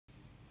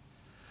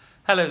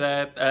Hello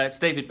there, it's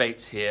David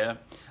Bates here.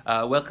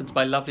 Welcome to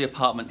my lovely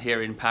apartment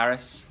here in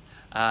Paris.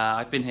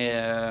 I've been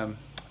here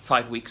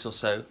 5 weeks or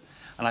so,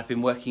 and I've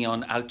been working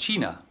on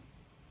Alcina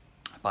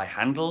by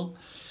Handel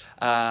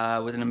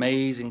with an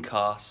amazing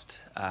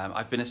cast.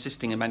 I've been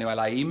assisting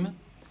Emmanuel Aim,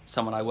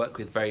 someone I work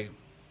with very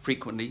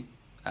frequently,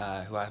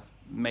 who I have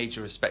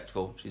major respect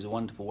for. She's a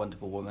wonderful,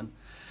 wonderful woman.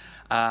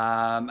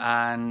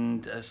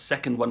 And a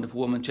second wonderful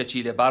woman,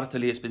 Cecilia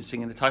Bartoli, has been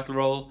singing the title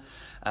role.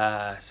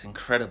 It's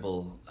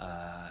incredible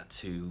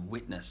to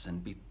witness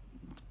and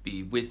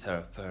be with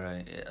her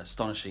for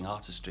astonishing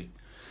artistry.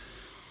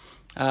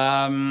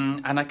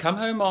 And I come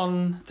home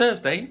on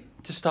Thursday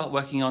to start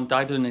working on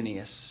Dido and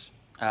Aeneas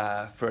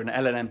for an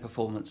L&M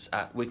performance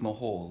at Wigmore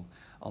Hall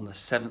on the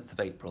 7th of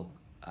April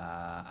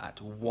at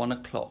 1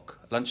 o'clock,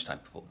 lunchtime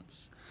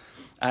performance.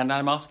 And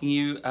I'm asking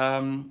you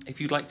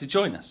if you'd like to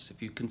join us,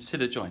 if you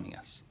consider joining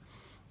us.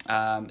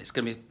 It's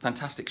going to be a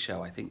fantastic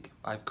show, I think.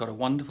 I've got a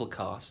wonderful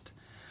cast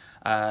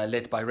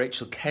led by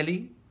Rachel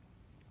Kelly,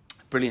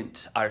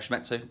 brilliant Irish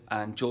mezzo,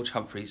 and George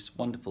Humphreys,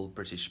 wonderful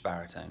British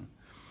baritone.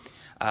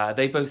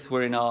 They both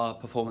were in our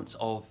performance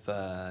of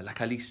La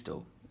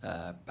Callisto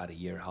about a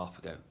year and a half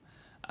ago.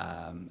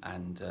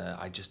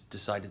 I just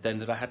decided then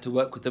that I had to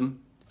work with them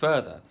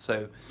further.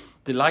 So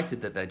delighted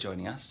that they're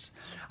joining us.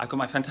 I've got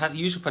my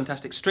usual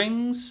fantastic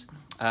strings,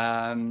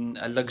 a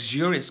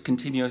luxurious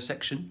continuo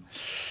section,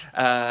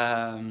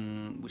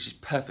 which is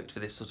perfect for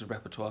this sort of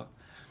repertoire.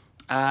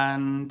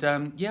 And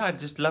yeah, I'd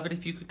just love it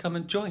if you could come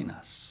and join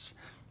us.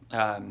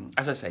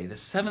 As I say, the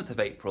 7th of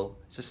April,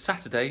 it's a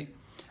Saturday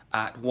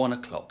at 1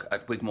 o'clock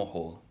at Wigmore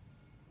Hall.